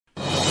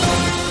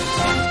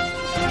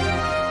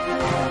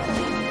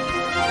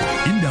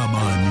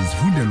Indaba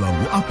nizifundelwa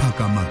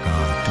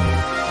ngu-Aphakamagato.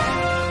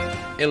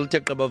 Elithe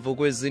qabavu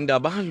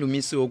kwezindaba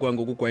Lumisiwe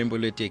okwangoku ugwayimbo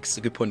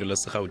lweetaxi kwiphondo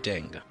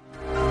laseGauteng.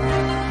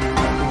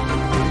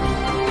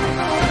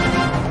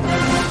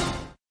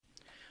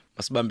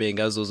 Masibambe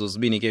ngazo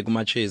zozibini ke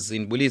kumatshezi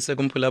nibulise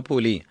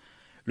kumphulaphuli.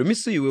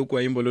 Lumisiwe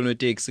ugwayimbo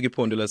lweetaxi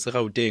kwiphondo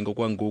laseGauteng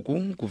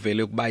okwangoku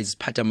kuvele ukuba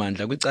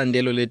iziphathamandla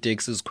kwicandelo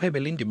leetaxi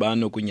zikhwebela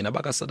indibano kunye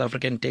nabaka-South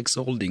African Tax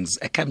Holdings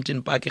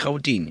eCampton Park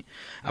eGauteng.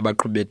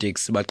 Abaqhubi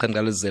beeteksi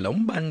baqhankqalazela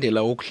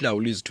umbandela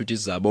wokuhlawula izithuthi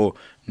zabo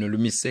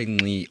nolumise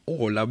ngxi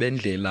ohola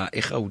bendlela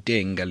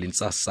eGauteng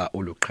ngalentsasa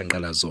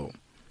oluqhankqalazo.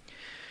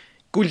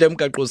 Kudla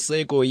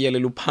umgaqo-seko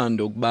iyalela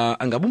uphando ukuba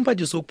angabe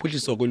umphathiswa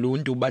wokuphuhliswa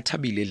koluntu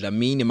uBathabile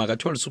Dlamini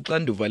makatholiswe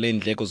uxanduva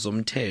leendleko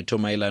zomthetho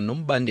mayelana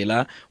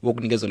nombandela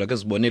wokunikezelwa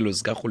kwezibonelo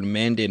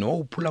zikarhulumente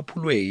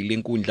nowawuphulaphulwe yile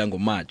nkundla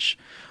ngoMatshi.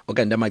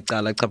 Okanti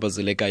amacala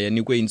achaphazelekayo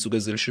anikwe iintsuku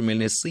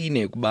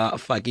ezili-14 ukuba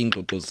afake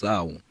iingxoxo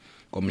zawo.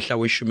 Ngomhla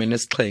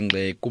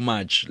we-17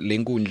 kuMatshi le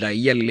nkundla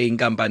iyalele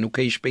inkampani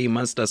uCash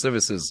Paymaster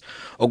Services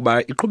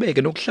ukuba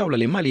iqhubeke nokuhlawula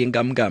le mali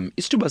yenkamnkam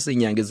isithuba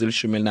seenyanga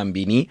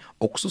ezili-12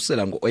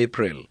 okususela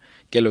ngo-April.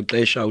 Ngelo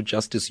xesha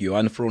uJustice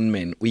Johan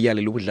Froneman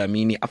uyalela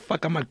uDlamini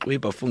afaka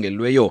amaxwebhu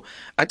afungelweyo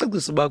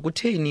acacisa uba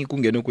kutheni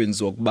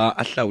kungenokwenziwa ukuba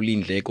ahlawule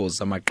iindleko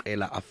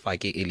zamaqela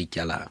afake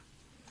elityala.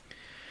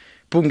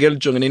 Iphunga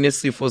elijongene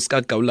nesifo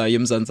sikagawulayo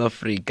eMzantsi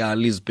Afrika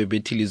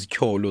lizibhebhethile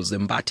izityholo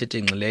zempatho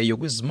ethenxileyo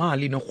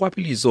kwizimali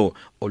norhwaphilizo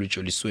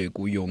olujoliswe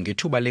kuyo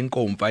ngethuba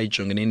lenkomfa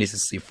ejongene nesi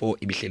sifo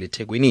ibihlele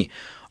eThekwini.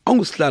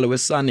 Ongusihlalo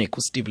weSANEC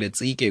uSteve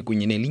Letsike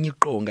kunye nelinye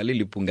iqonga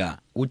lelibhunga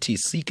uthi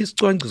sikho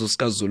isicwangciso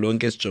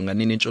sikazwelonke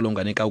esijongane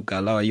nentsholongwane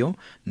kagawulayo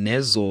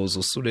nezo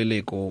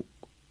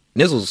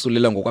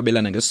zosulela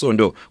ngokwabelana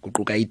ngesondo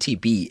kuquka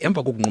i-TB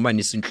emva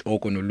kokunqumanisa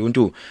intloko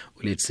noluntu.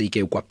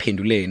 uLetsike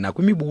ukwaphendule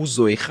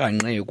nakwimibuzo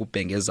erhanqe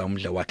ukubhengeza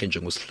umdla wakhe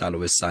njengosihlalo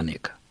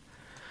weSANEC.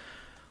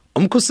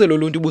 Umkhuselo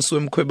oluntu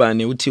ubusiwe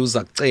Mkhwebane uthi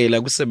uza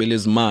kucela kwisebe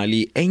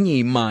lezimali enye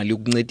imali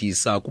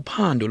ukuncedisa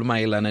kuphando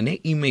lumayelana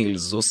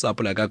nee-emails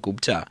zosapho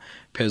lakaGupta.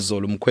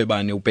 Phezolo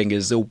Mkhwebane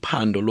ubhengeze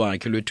uphando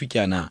lwakhe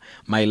lwethutyana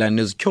mayelana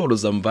nezityholo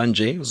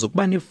zamvanje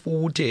zokuba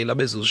nefuthe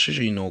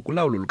labezoshishino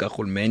kulawulo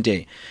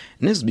lukarhulumente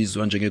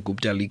nezibizwa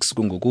njengeGupta Leaks.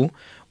 Kungoku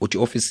uthi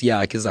ofisi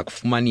yakhe iza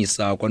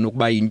kufumanisa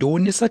kwanokuba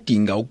yintoni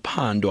esadinga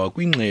ukuphandwa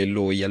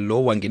kwingxelo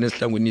yalo wangena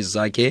ezihlangwini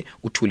zakhe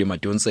uThuli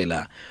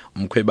Madonsela.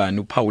 Mkhwebane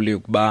uphawule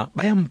ukuba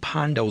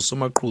bayamphanda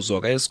usomaqhuzo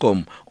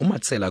waka-Eskom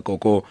uMatsela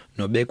Koko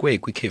nobekwe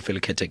kwikhefu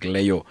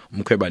elikhethekileyo.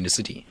 Mkhwebane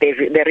sithi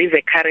there is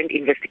a current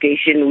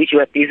investigation which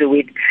we are busy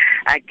with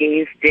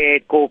against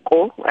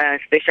Koko,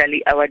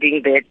 especially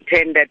awarding the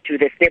tender to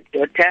the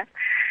stepdaughter.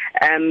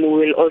 We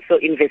will also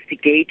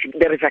investigate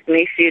the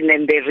resignation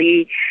and the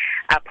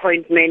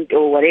reappointment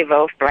or whatever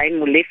of Brian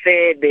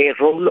Molefe, the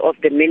role of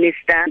the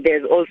minister.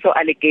 There's also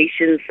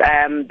allegations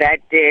that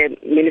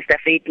Minister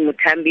Faith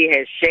Mutambi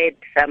has shared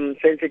some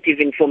sensitive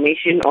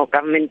information or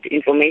government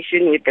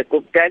information with the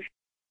Guptas.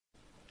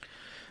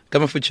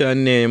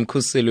 Kamafutshane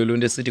mkhuselo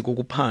oluntu esithi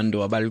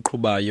kukuphando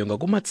abaliqhubayo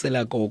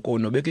ngakuMatsela Koko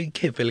nobekwe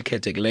ikhefu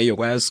elikhethekileyo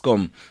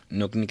kwa-Eskom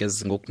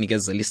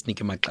ngokunikezela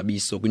isiniki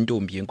maxabiso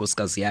kwintombi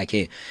yenkosikazi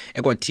yakhe.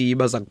 Ekwathi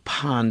baza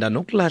kuphanda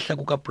nokulahla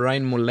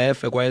kukaBrian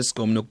Molefe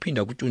kwa-Eskom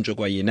nokuphinda kutunjwe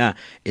kwayena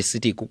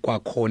esithi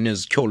kukwakhona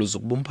ezityholo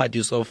zokuba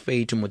umphathiswa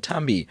uFaith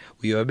Mutambi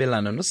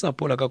uyobelana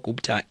nosapho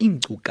lakaGupta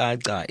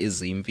iinkcukacha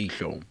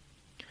eziyimfihlo.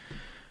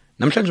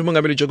 Namhlanje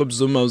umongameli Jacob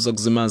Zuma uza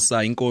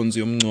kuzimasa inkonzo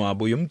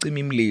yomngcwabo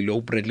yomcimi-mlilo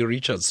uBradley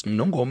Richards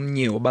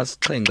nongomnye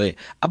wabasixhenxe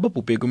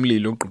ababhubhe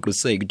kumlilo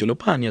oqhuqhiseka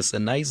idolophana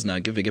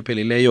yaseNaisnak iveke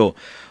ephelileyo.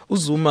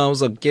 uZuma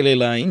uza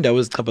kutyelela indawo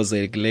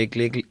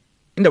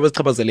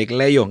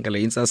ezichaphazelekileyo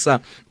ngale intsasa,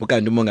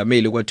 ukanti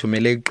umongameli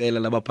kwathumele iqela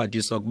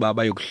labaphathiswa ukuba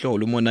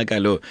bayokuhlola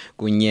umonakalo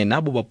kunye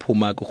nabo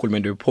baphuma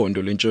kurhulumente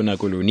wephondo lwentshona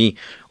koloni.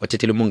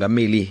 Wathethela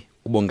umongameli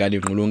uBongani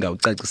Nqulunga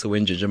ucacise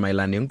wenjenje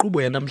mayelana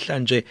nenkqubo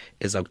yanamhlanje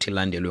eza kuthi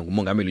landelwe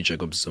ngumongameli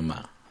Jacob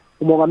Zuma.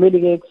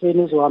 Umongameli ke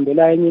ekuseni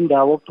uzohambela enye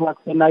indawo okuthiwa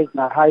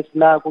kuseNaisnak Heights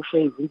la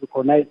kushe izindlu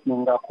khona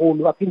eziningi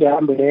kakhulu, aphinde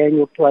ahambele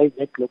enye okuthiwa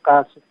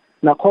iZedlukas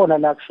nakhona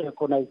la kushe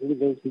khona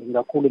izindlu eziningi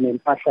kakhulu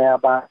nempahla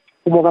yabantu.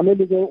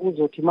 Umongameli ke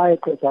uzothi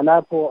mayeqeda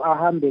lapho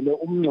ahambele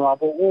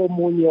umngcwabo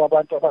omunye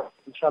wabantu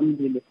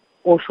abacishamlilo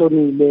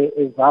oshonile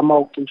ezama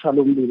ukucisha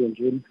lo mlilo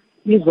nje.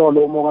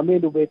 Izolo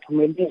umongameli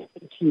ubethumele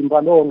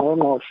ithimba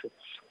longqongqoshe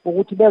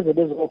ukuthi beze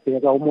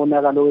bezobheka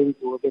umonakalo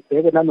wenziwe,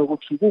 bebheke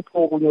nanokuthi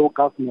kupho okunye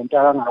ugovernment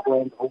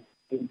akangakwenza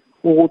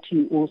ukuthi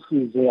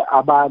usize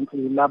abantu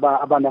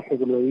laba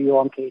abalahlekelwe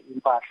yonke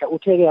impahla.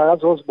 Utheke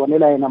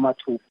akazozibonela yena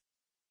mathupha.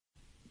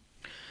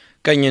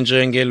 Kanye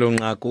njengelo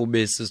nqaku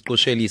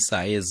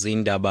besisiqoshelisa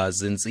ezindaba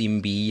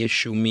zensimbi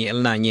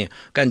ye-11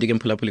 kanti ke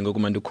mphulaphuli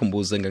ngokumanda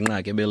ukhumbuze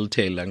ngenqaka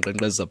ebelithela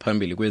nkqenkqeza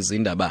phambili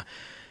kwezindaba.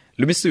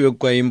 Lumisiwe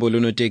ugwayimbo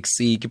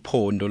lweetaxi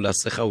kwiphondo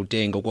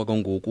laseGauteng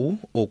okwangoku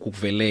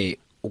okuvele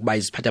ukuba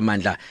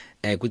iziphathamandla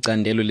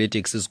kwicandelo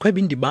leteksi zikhweba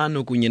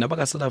indibano kunye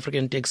nabaka-South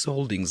African Taxi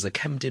Holdings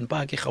eCampton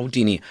Park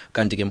eGauteng.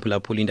 Kanti ke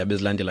mphulaphula iindaba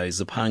ezilandelayo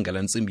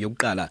ziphangela ntsimbi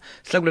yokuqala.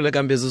 Sihlakulela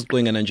kambe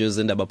eziziqwengana nje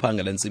zendaba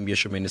phangela ntsimbi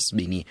yeshumi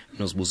nesibini.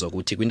 Nozibuza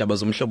ukuthi kwindaba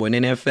zomhlobo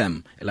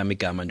ne-FM elami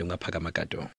igama ndingaphakama Gato.